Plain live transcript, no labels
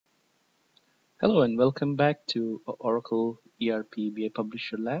Hello and welcome back to Oracle ERP BA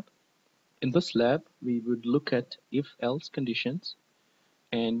Publisher Lab. In this lab, we would look at if-else conditions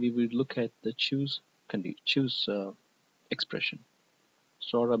and we would look at the choose expression.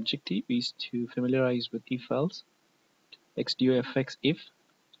 So our objective is to familiarize with if-else, XDOFX if,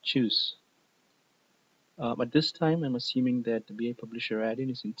 choose. At this time, I'm assuming that the BA Publisher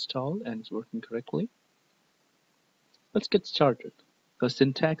add-in is installed and is working correctly. Let's get started. The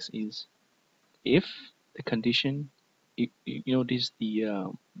syntax is if the condition, you notice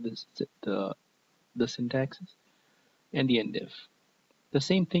the syntax and the endif. The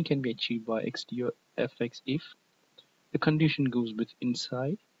same thing can be achieved by XDOFX if the condition goes with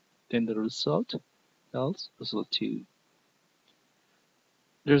inside, then the result, else result 2.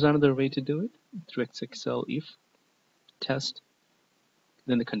 There's another way to do it through XXL if test,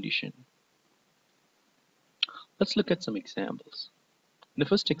 then the condition. Let's look at some examples. In the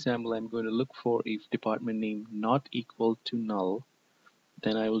first example, I'm going to look for if department name not equal to null,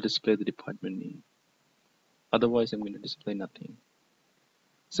 then I will display the department name. Otherwise, I'm going to display nothing.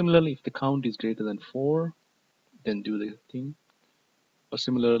 Similarly, if the count is greater than 4, then do the thing. Or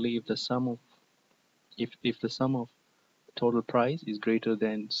similarly, if the sum of the total price is greater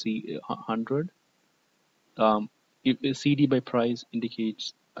than 100, if CD by price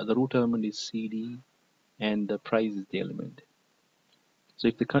indicates the root element is CD and the price is the element. So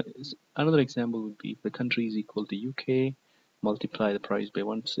if another example would be if the country is equal to UK, multiply the price by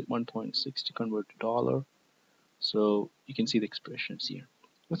 1.6 to convert to dollar. So you can see the expressions here.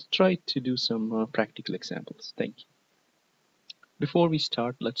 Let's try to do some practical examples. Thank you. Before we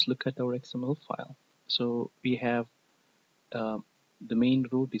start, let's look at our XML file. So we have the main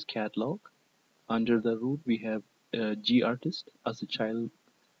root is catalog. Under the root, we have gartist as a child.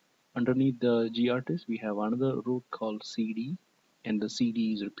 Underneath the gartist, we have another root called CD, and the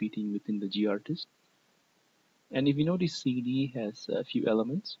CD is repeating within the gartist. And if you notice, CD has a few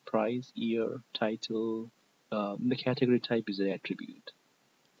elements: price, year, title. The category type is the attribute.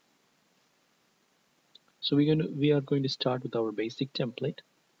 So we are going to start with our basic template.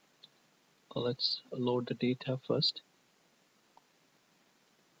 Let's load the data first.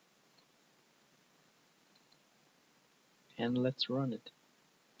 And let's run it.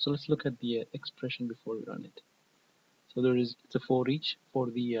 So let's look at the expression before we run it. So it's a for each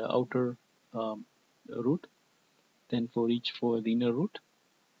for the outer root, then for each for the inner root,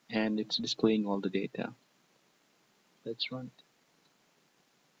 and it's displaying all the data. Let's run it.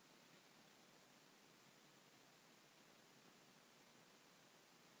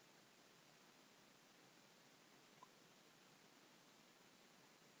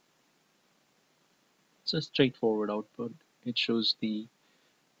 It's a straightforward output. It shows the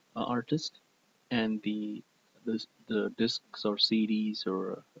artist and the discs or CDs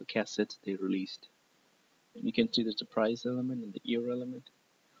or cassettes they released. And you can see there's a price element and the year element.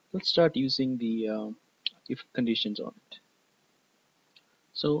 Let's start using the if conditions on it.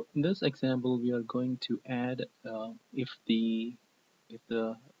 So in this example, we are going to add if the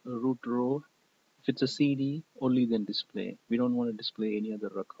root row, if it's a CD, only then display. We don't want to display any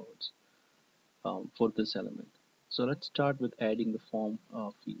other records for this element. So let's start with adding the form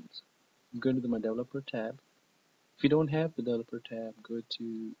fields. Go to my developer tab. If you don't have the developer tab, go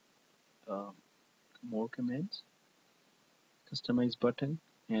to more commands, customize button,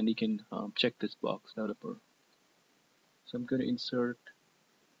 and you can check this box, developer. So I'm going to insert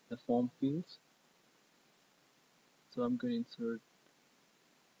the form fields. So I'm going to insert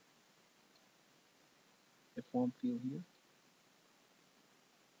a form field here.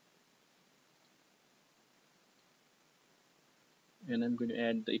 And I'm going to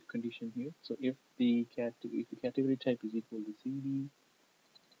add the if condition here. So if the category type is equal to CD,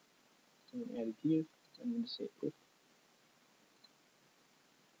 so I'm going to add it here. I'm going to say if.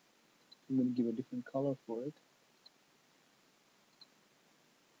 I'm going to give a different color for it.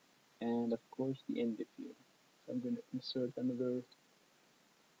 And of course the end if here. So I'm going to insert another.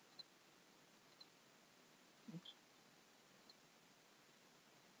 Oops.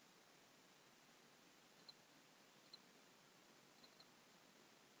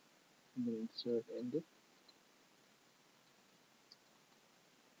 I'm going to insert end if.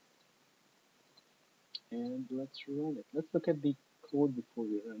 And let's run it. Let's look at the code before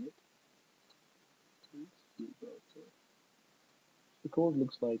we run it. The code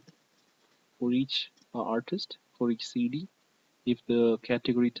looks like for each artist, for each CD, if the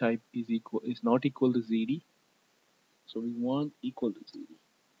category type is not equal to CD, so we want equal to CD.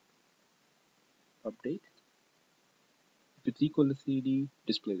 Update. If it's equal to CD,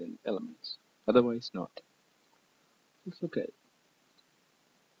 display the elements. Otherwise, not. Let's look at it.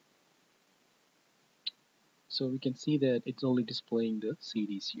 So we can see that it's only displaying the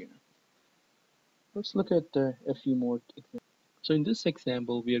CDs here. Let's look at a few more examples. So in this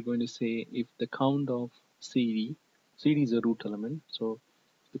example, we are going to say if the count of CD is a root element, so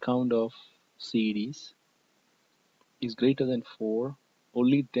the count of CDs is greater than 4,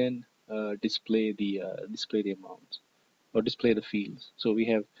 only then display the amount or display the fields. So we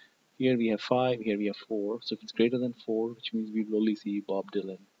have 5, here we have 4. So if it's greater than 4, which means we will only see Bob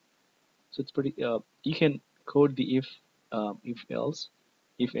Dylan. So it's pretty. You can code the if else,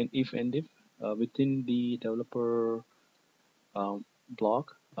 if within the developer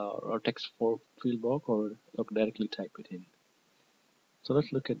block or text for field block, or directly type it in. So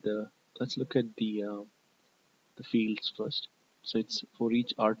let's look at the fields first. So it's for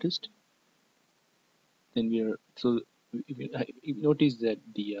each artist. Then we are so if you notice that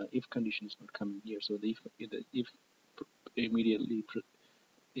the if condition is not coming here. So the if immediately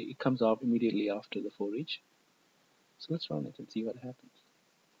it comes out immediately after the for each. So let's run it and see what happens.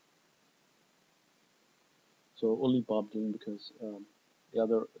 So only Bob Dylan because the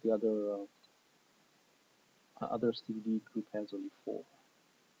other CD group has only 4.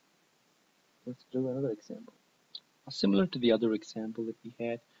 Let's do another example. Similar to the other example that we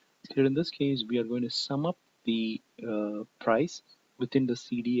had, here in this case we are going to sum up the price within the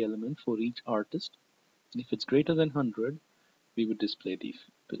CD element for each artist. And if it's greater than 100, we would display the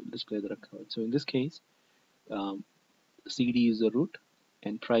record. So in this case, um, CD is the root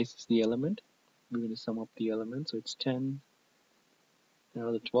and price is the element. We're going to sum up the elements. So it's 10,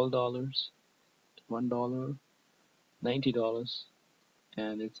 another $12, $1, $90,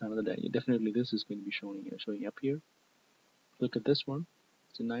 and it's another day. Definitely this is going to be showing up here. Look at this one.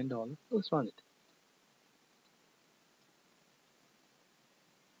 It's a $9. Let's run it.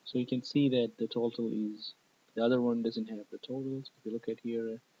 So you can see that the total is, the other one doesn't have the totals. If you look at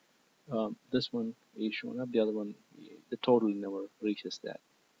here, this one is showing up, the other one, the total never reaches that.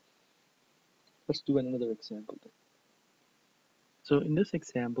 Let's do another example then. So in this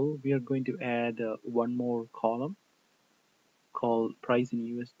example, we are going to add one more column called price in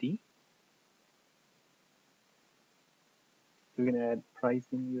USD. We're going to add price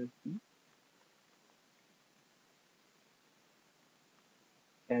in USD,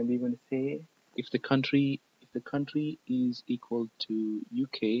 and we're going to say if the country is equal to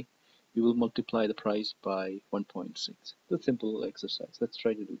UK, we will multiply the price by 1.6. It's a simple exercise. Let's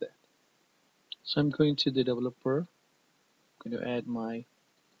try to do that. So I'm going to the developer. I'm going to add my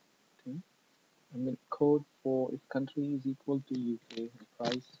thing. I'm going to code for if country is equal to UK, the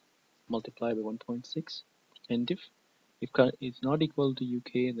price multiply by 1.6, and if it's not equal to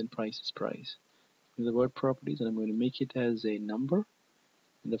UK, then price is price. In the word properties, and I'm going to make it as a number,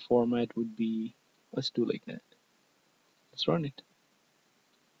 and the format would be, let's do like that. Let's run it.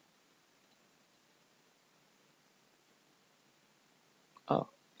 Ah,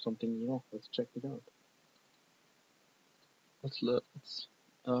 something let's check it out. Let's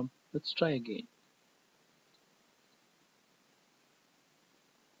try again.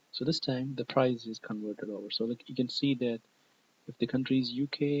 So this time the price is converted over. So like you can see that if the country is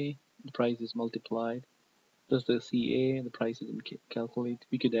UK, the price is multiplied. Plus the CA, the price is calculated.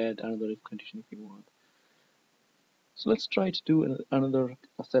 We could add another if condition if you want. So let's try to do another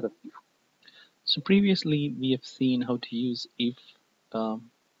set of if. So previously we have seen how to use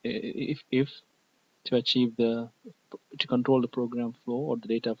um, if to achieve to control the program flow or the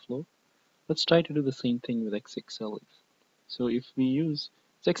data flow. Let's try to do the same thing with XXL if. So if we use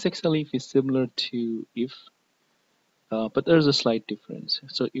XXL if is similar to if, but there's a slight difference.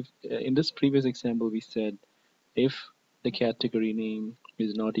 So if in this previous example we said if the category name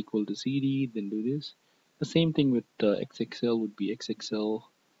is not equal to CD, then do this. The same thing with XXL would be XXL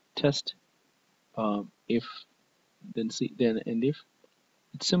test if then and if.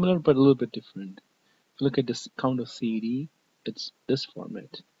 It's similar but a little bit different. If you look at this count of CD, it's this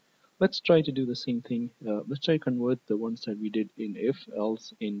format. Let's try to do the same thing. Let's try to convert the ones that we did in if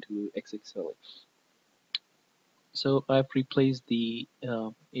else into XXL if. So I've replaced the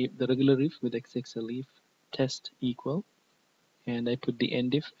regular if with XXL if test equal, and I put the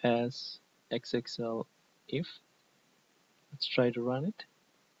end if as XXL if. Let's try to run it.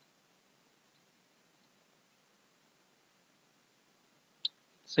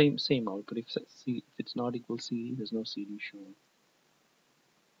 Same output. If it's not equal CD, there's no CD shown.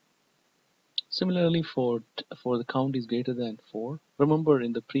 Similarly, for the count is greater than 4. Remember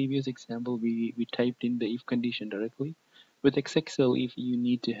in the previous example we typed in the if condition directly. With XXL if you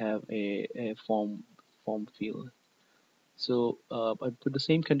need to have a form field. So I put the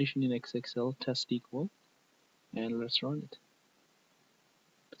same condition in XXL test equal, and let's run it.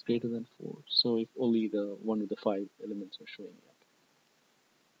 is greater than 4. So if only the one of the 5 elements are showing up.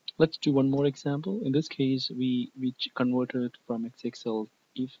 Let's do one more example. In this case, we converted from XXL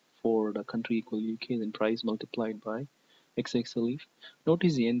if for the country equal UK, then price multiplied by XXL if.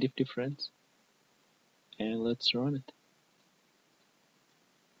 Notice the end if difference, and let's run it.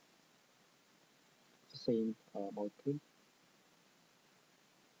 It's the same output.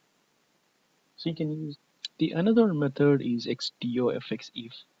 So you can use the another method is XDOFX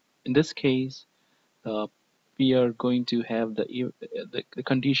if. In this case, uh, we are going to have the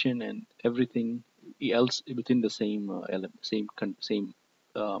condition and everything else within the same element, same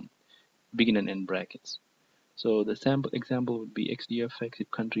um, begin and end brackets. So the sample example would be XDFX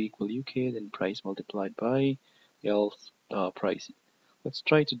if country equal UK, then price multiplied by else price. Let's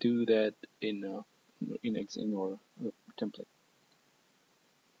try to do that in our template.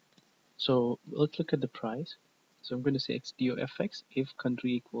 So let's look at the price. So I'm going to say XDOFX if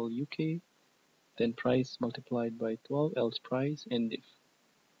country equal UK, then price multiplied by 12 else price and if.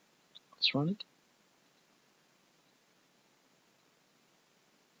 Let's run it.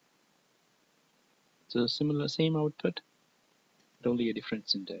 So similar same output, but only a different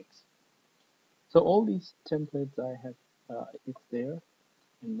syntax. So all these templates I have, it's there,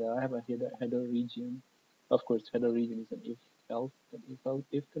 and I have a header region. Of course, header region is an if else,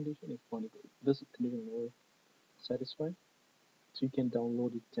 if condition, if one equal this condition were satisfied. So you can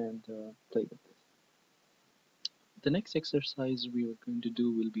download it and play with this. The next exercise we are going to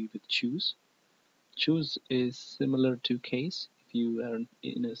do will be with choose. Choose is similar to case if you are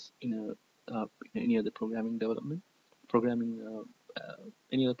in any other programming development, programming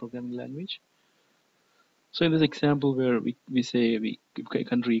any other programming language. So in this example where we say we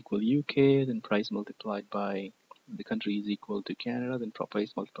country equal UK, then price multiplied by the country is equal to Canada, then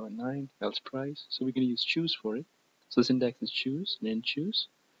price multiplied by 9, else price. So we're going to use choose for it. So syntax is choose and then choose.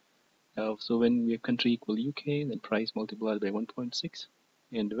 So when we have country equal UK, then price multiplied by 1.6,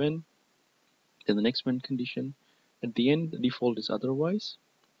 and when, then the next one condition. At the end, the default is otherwise,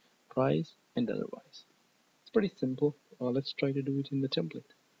 price, and otherwise. It's pretty simple. Let's try to do it in the template.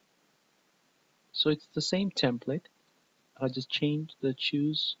 So it's the same template. I just change the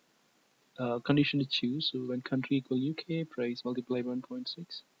choose condition to choose. So when country equal UK, price multiply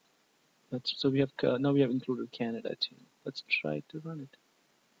 1.6. So we have now we have included Canada too. Let's try to run it.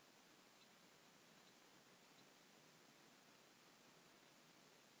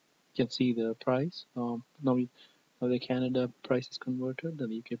 You can see the price. Now the Canada price is converted, then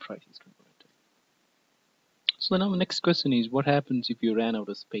the UK price is converted. So now the next question is, what happens if you ran out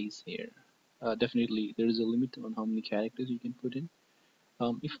of space here? Definitely, there is a limit on how many characters you can put in.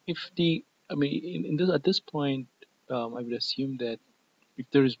 I mean, in this at this point, I would assume that if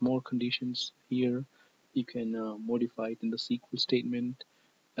there is more conditions here, you can modify it in the SQL statement.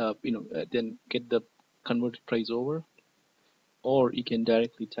 Then get the converted price over, or you can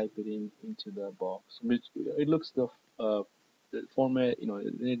directly type it into the box. Which it looks the format,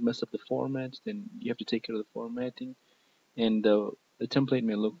 it mess up the formats. Then you have to take care of the formatting, and the template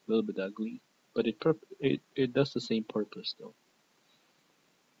may look a little bit ugly, but it does the same purpose though.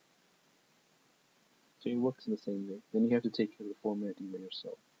 So it works in the same way. Then you have to take care of the formatting by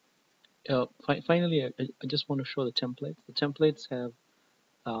yourself. Finally, I just want to show the templates. The templates have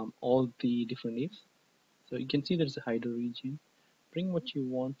all the different ifs. So you can see there's a header region. Bring what you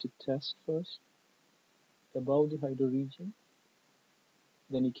want to test first above the header region.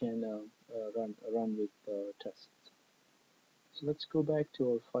 Then you can run with tests. So let's go back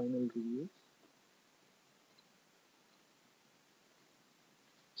to our final review.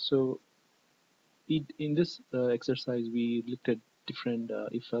 So in this exercise, we looked at different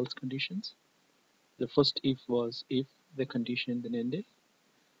if-else conditions. The first if was if the condition then ended.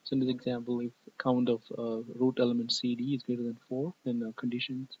 So in this example, if count of root element CD is greater than 4, then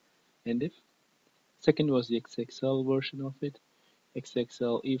conditions end if. Second was the XXL version of it.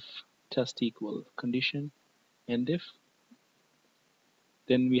 XXL if test equal condition end if.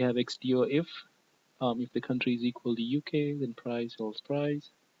 Then we have XDO if the country is equal to UK, then price else price.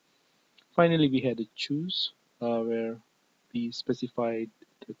 Finally, we had a choose where we specified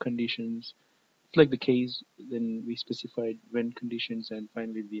the conditions. It's like the case, then we specified when conditions, and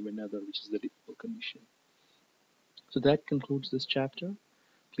finally the another, which is the default condition. So that concludes this chapter.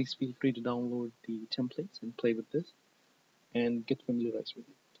 Please feel free to download the templates and play with this and get familiarized with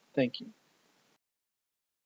it. Thank you.